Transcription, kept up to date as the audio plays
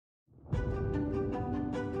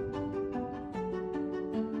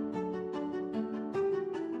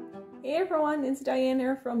Hey everyone, it's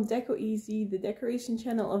Diana from Decoeasy, the decoration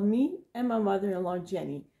channel of me and my mother-in-law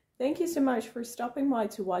Jenny. Thank you so much for stopping by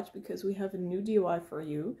to watch because we have a new DIY for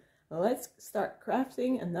you. Let's start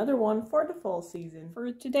crafting another one for the fall season.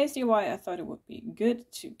 For today's DIY, I thought it would be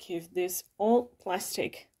good to give this old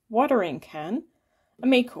plastic watering can a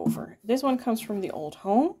makeover. This one comes from the old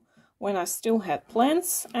home when I still had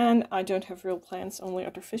plants, and I don't have real plants, only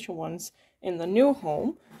artificial ones in the new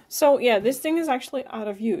home. So yeah, this thing is actually out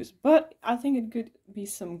of use, but I think it could be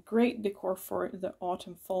some great decor for the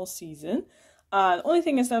autumn fall season. The only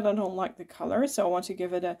thing is that I don't like the color, so I want to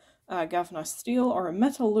give it a galvanized steel or a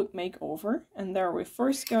metal look makeover. And there we're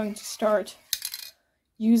first going to start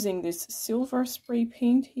using this silver spray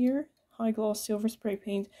paint here, high gloss silver spray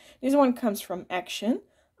paint. This one comes from Action.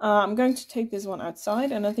 I'm going to take this one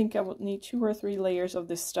outside, and I think I would need 2 or 3 layers of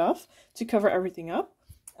this stuff to cover everything up.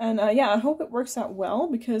 And yeah, I hope it works out well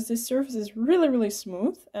because this surface is really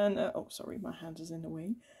smooth. And oh, sorry, my hand is in the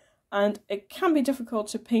way. And it can be difficult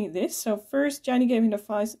to paint this. So first, Jenny gave me the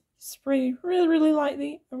advice: spray really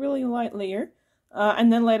lightly, a really light layer,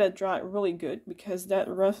 and then let it dry really good because that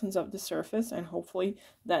roughens up the surface, and hopefully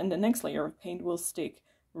then the next layer of paint will stick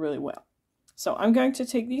really well. So I'm going to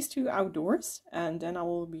take these 2 outdoors, and then I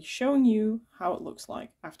will be showing you how it looks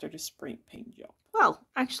like after the spray paint job. Well,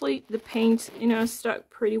 actually the paint, stuck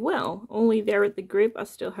pretty well. Only there at the grip, I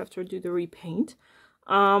still have to do the repaint.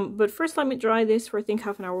 But first let me dry this for I think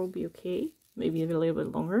half an hour will be okay. Maybe a little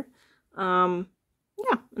bit longer. Yeah,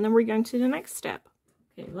 and then we're going to the next step.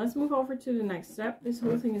 Okay, let's move over to the next step. This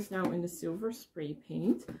whole thing is now in the silver spray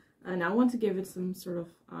paint. And I want to give it some sort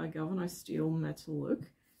of galvanized steel metal look.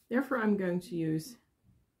 Therefore, I'm going to use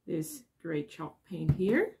this gray chalk paint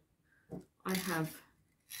here. I have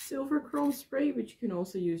silver chrome spray, which you can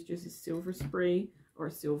also use just as silver spray or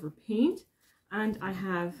silver paint. And I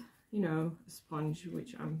have, a sponge,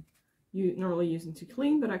 which I'm normally using to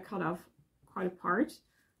clean, but I cut off quite a part.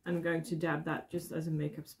 I'm going to dab that just as a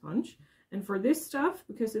makeup sponge. And for this stuff,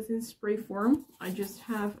 because it's in spray form, I just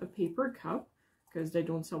have a paper cup, because they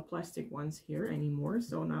don't sell plastic ones here anymore.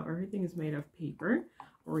 So now everything is made of paper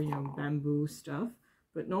or, bamboo stuff,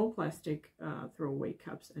 but no plastic throwaway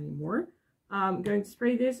cups anymore. I'm going to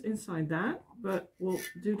spray this inside that, but we'll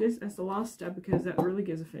do this as the last step because that really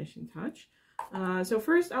gives a finishing touch. So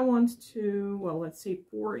first I want to, well, let's say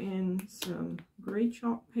pour in some gray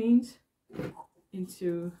chalk paint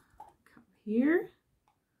into a cup here,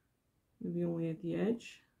 maybe only at the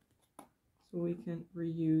edge, so we can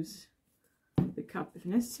reuse the cup if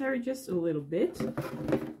necessary, just a little bit.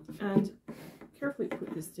 And carefully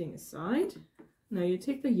put this thing aside. Now you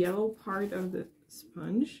take the yellow part of the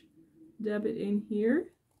sponge, dab it in here,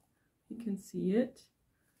 you can see it.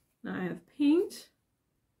 Now I have paint,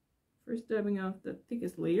 first dabbing off the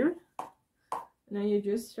thickest layer, and then you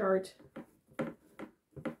just start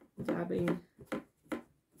dabbing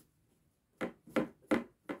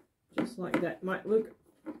just like that. Might look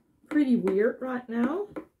pretty weird right now.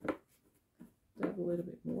 Dab a little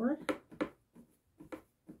bit more.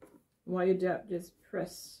 While you dab, just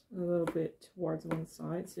press a little bit towards one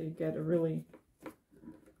side so you get a really,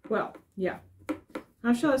 well, yeah,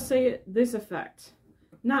 how shall I say it, this effect.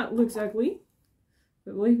 Now it looks ugly,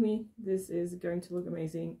 but believe me, this is going to look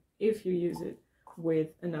amazing if you use it with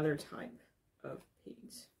another type of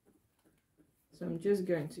paint. So I'm just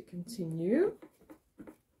going to continue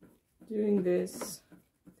doing this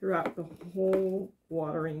throughout the whole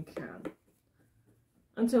watering can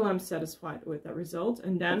until I'm satisfied with that result,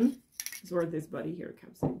 and then is where this buddy here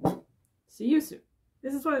comes in. See you soon.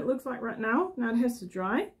 This is what it looks like right now. Now it has to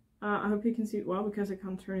dry. I hope you can see it well because I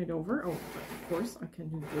can't turn it over. Oh, but of course I can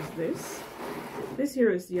do just this. This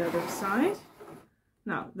here is the other side.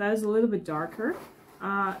 Now that is a little bit darker.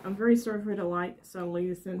 I'm very sorry for the light. Suddenly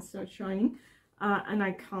the sun starts shining, and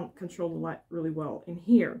I can't control the light really well in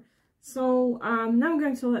here. So now I'm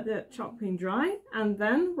going to let the chalk paint dry, and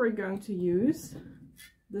then we're going to use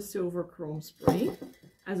the silver chrome spray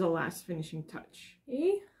as a last finishing touch.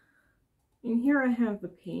 Okay, in here I have the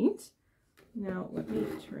paint. Now let me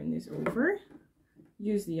turn this over,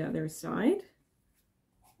 use the other side.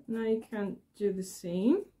 Now you can do the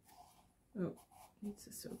same. Oh, needs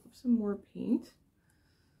to soak up some more paint.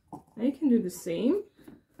 Now you can do the same,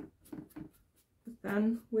 but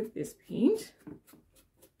then with this paint,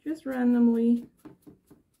 just randomly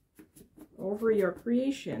over your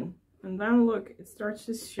creation. And then look, it starts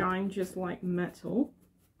to shine just like metal.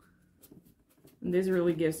 And this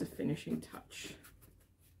really gives a finishing touch.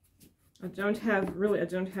 I don't have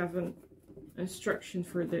an instruction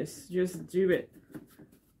for this. Just do it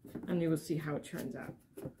and you will see how it turns out.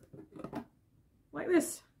 Like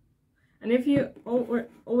this. And if you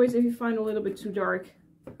always, if you find a little bit too dark,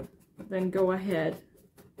 then go ahead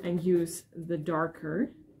and use the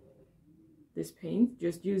darker, this paint,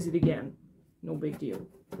 just use it again, no big deal.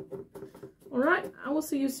 Alright, I will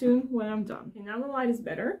see you soon when I'm done. Okay, now the light is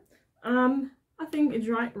better. I think it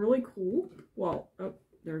dried really cool. Well, oh,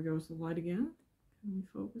 there goes the light again. Can we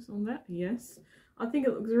focus on that? Yes. I think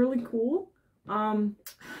it looks really cool.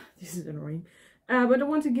 This is annoying. But I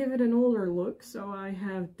want to give it an older look, so I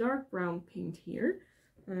have dark brown paint here.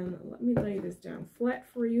 And let me lay this down flat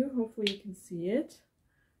for you. Hopefully you can see it.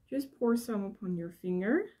 Just pour some upon your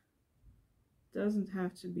finger. Doesn't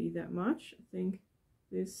have to be that much. I think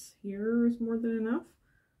this here is more than enough.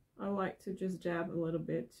 I like to just dab a little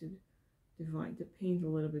bit to divide the paint a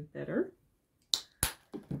little bit better.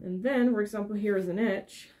 And then, for example, here is an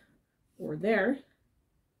edge, or there,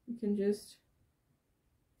 you can just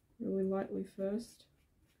really lightly first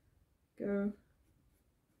go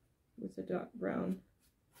with the dark brown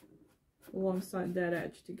alongside that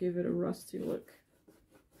edge to give it a rusty look.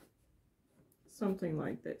 Something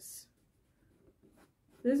like this.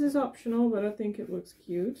 This is optional, but I think it looks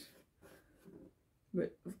cute.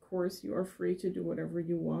 But of course you are free to do whatever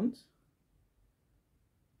you want.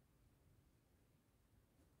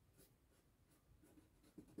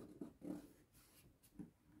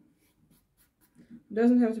 It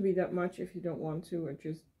doesn't have to be that much if you don't want to, or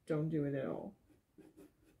just don't do it at all.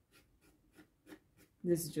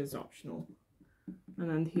 This is just optional. And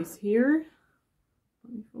then he's here.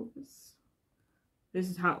 Let me focus. This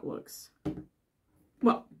is how it looks.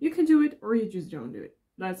 Well, you can do it or you just don't do it.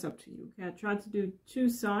 That's up to you. Okay, I tried to do two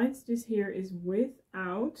sides. This here is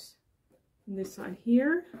without. And this side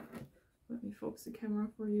here. Let me focus the camera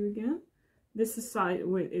for you again. This side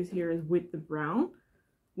is with the brown.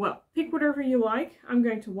 Well, pick whatever you like. I'm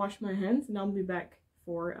going to wash my hands and I'll be back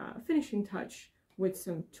for a finishing touch with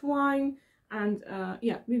some twine and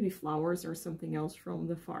yeah, maybe flowers or something else from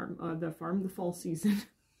the fall season.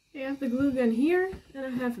 I have the glue gun here and I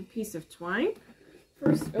have a piece of twine.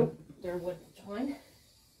 First, oh, there went the twine.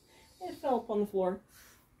 It fell upon the floor.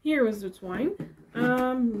 Here was the twine.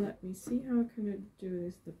 Let me see how can I do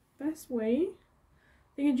this the best way.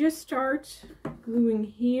 I think I just start gluing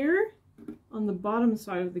here on the bottom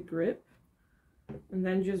side of the grip and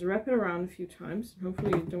then just wrap it around a few times.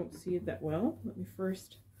 Hopefully you don't see it that well. Let me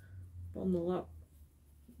first bundle up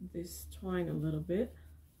this twine a little bit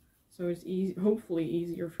so it's hopefully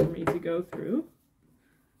easier for me to go through.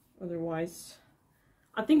 Otherwise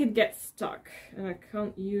I think it gets stuck and I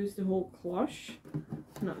can't use the whole cloche.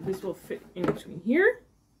 No, this will fit in between here.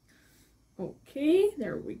 Okay,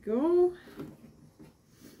 there we go.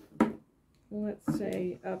 Let's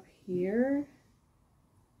say up here.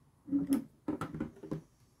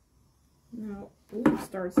 Now, ooh,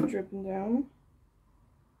 starts dripping down.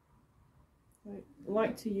 I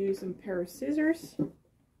like to use a pair of scissors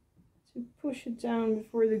to push it down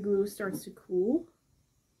before the glue starts to cool.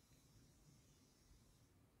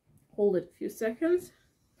 Hold it a few seconds.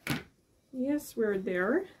 Yes, we're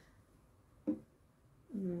there. And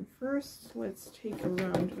then first, let's take a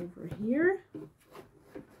round over here.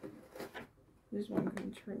 This one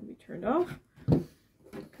can be turned off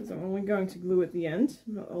because I'm only going to glue at the end,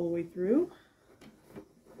 not all the way through.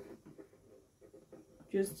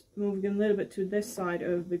 Just moving a little bit to this side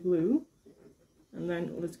of the glue, and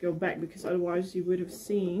then let's go back because otherwise you would have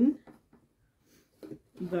seen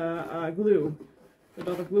the glue. The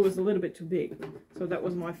dot of glue is a little bit too big, so that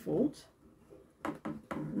was my fault.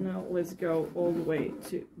 Now let's go all the way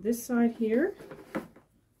to this side here.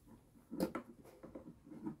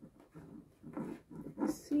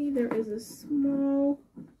 See, there is a small,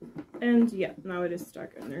 and yeah, now it is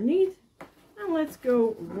stuck underneath. And let's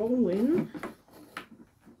go rolling.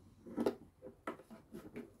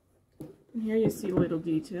 And here you see a little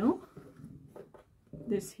detail.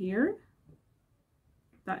 This here,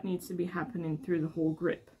 that needs to be happening through the whole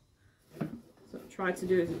grip. So try to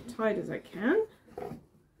do it as tight as I can.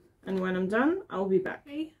 And when I'm done, I'll be back.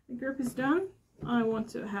 Okay, the grip is done. I want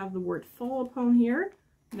to have the word fall upon here.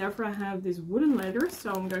 Therefore I have this wooden letters, so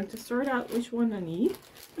I'm going to sort out which one I need.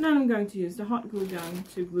 And then I'm going to use the hot glue gun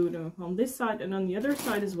to glue them upon this side and on the other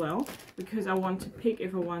side as well. Because I want to pick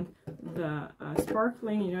if I want the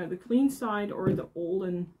sparkling, you know, the clean side or the old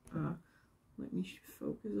and, let me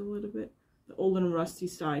focus a little bit, the old and rusty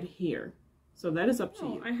side here. So that is up to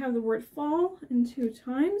you. I have the word fall in 2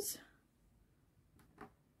 times.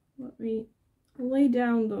 Let me lay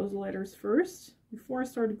down those letters first. Before I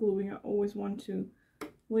start gluing, I always want to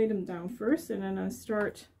lay them down first, and then I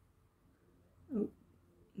start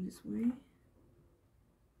this way.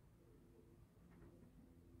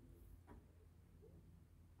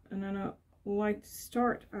 And kind of like to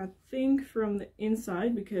start, I think, from the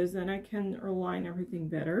inside, because then I can align everything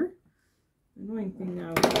better. The annoying thing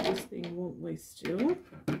now is that this thing won't lay still.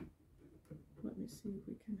 Let me see if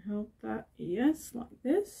we can help that. Yes, like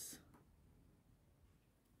this.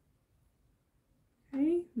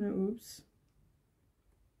 Okay, now oops.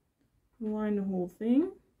 Align the whole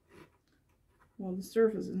thing. Well, the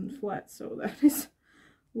surface isn't flat, so that is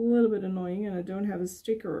a little bit annoying, and I don't have a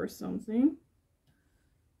sticker or something.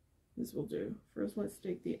 This will do. First, let's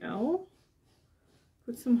take the L.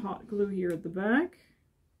 Put some hot glue here at the back.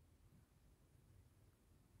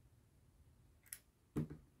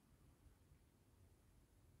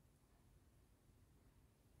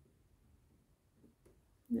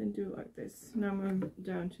 Then do like this. Now move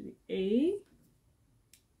down to the A.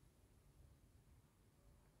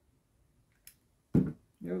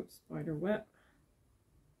 No spider web.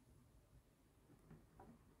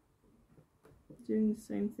 Doing the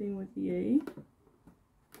same thing with the A.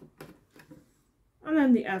 And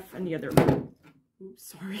then the F and the other L. Oops,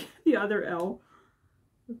 sorry. The other L.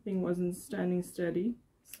 The thing wasn't standing steady.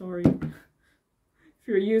 Sorry. If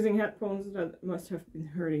you're using headphones, that must have been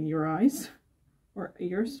hurting your eyes. Or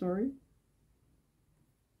ears, sorry.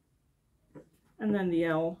 And then the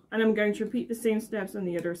L. And I'm going to repeat the same steps on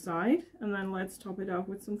the other side. And then let's top it off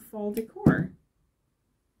with some fall decor.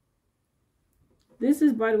 This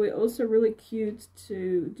is, by the way, also really cute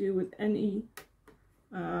to do with any,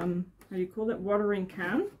 how do you call that, watering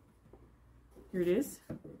can. Here it is,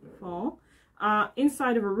 fall.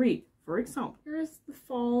 Inside of a wreath, for example. Here's the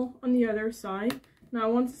fall on the other side. Now I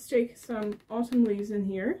want to stick some autumn leaves in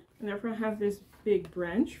here, and therefore I have this big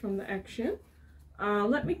branch from the action.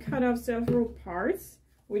 Let me cut off several parts,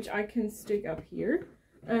 which I can stick up here.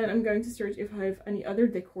 And I'm going to search if I have any other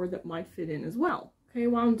decor that might fit in as well. Okay,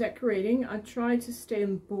 while I'm decorating, I try to stay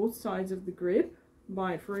on both sides of the grip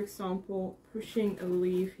by, for example, pushing a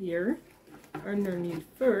leaf here underneath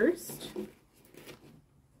first,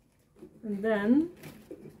 and then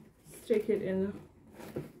stick it in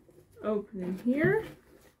the opening here.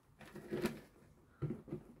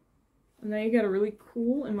 And then you get a really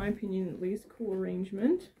cool, in my opinion at least, cool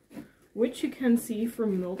arrangement, which you can see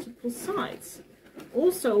from multiple sides.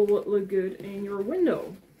 Also will look good in your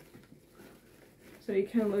window. So you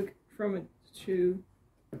can look from it to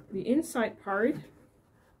the inside part,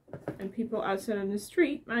 and people outside on the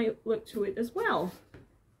street might look to it as well.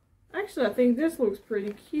 Actually, I think this looks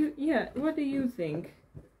pretty cute. Yeah, what do you think?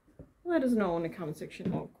 Let us know in the comment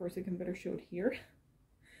section. Oh, of course, I can better show it here.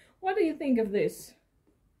 What do you think of this?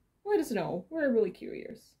 Let us know. We're really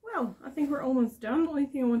curious. Well, I think we're almost done. The only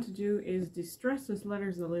thing I want to do is distress these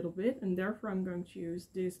letters a little bit, and therefore I'm going to use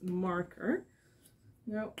this marker.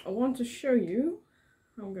 Now, I want to show you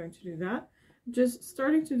how I'm going to do that. Just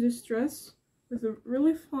starting to distress with a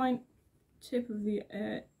really fine tip of the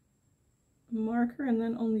marker, and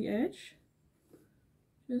then on the edge,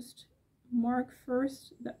 just mark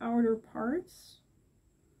first the outer parts.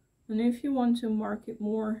 And if you want to mark it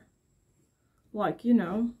more, like, you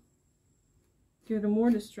know, get a more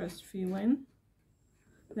distressed feeling,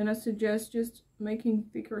 then I suggest just making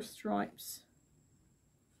thicker stripes.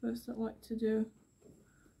 First, I like to do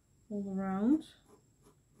all around,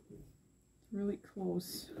 really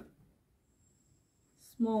close,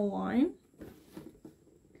 small line,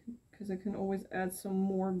 because I can always add some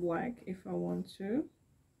more black if I want to.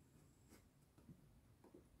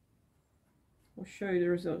 I'll show you the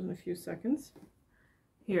result in a few seconds.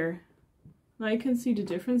 Here, now you can see the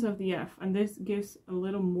difference of the F, and this gives a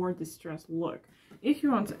little more distressed look. If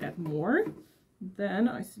you want to add more, then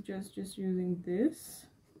I suggest just using this,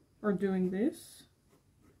 or doing this,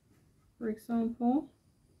 for example.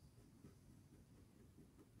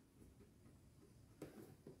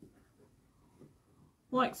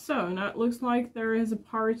 Like so. Now it looks like there is a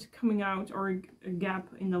part coming out, or a gap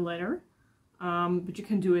in the letter, but you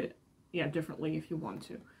can do it, yeah, differently if you want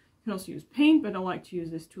to. You can also use paint, but I like to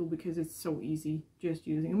use this tool because it's so easy just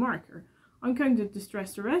using a marker. I'm going to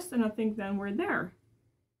distress the rest, and I think then we're there.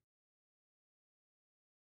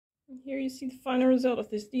 And here you see the final result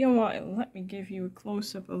of this DIY. Let me give you a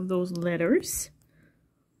close-up of those letters.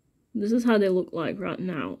 This is how they look like right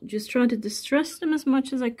now. Just try to distress them as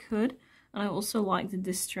much as I could. And I also like the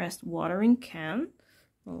distressed watering can.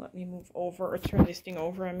 Well, let me move over, or turn this thing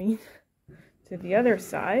over, I mean, to the other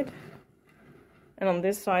side. And on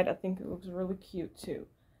this side, I think it looks really cute too.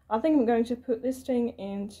 I think I'm going to put this thing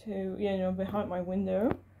into, you know, behind my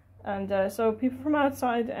window. And so people from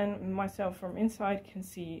outside and myself from inside can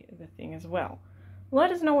see the thing as well.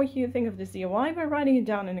 Let us know what you think of this DIY by writing it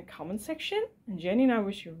down in the comment section. And Jenny and I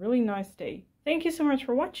wish you a really nice day. Thank you so much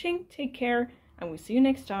for watching. Take care. and we'll see you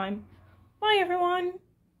next time. Bye everyone!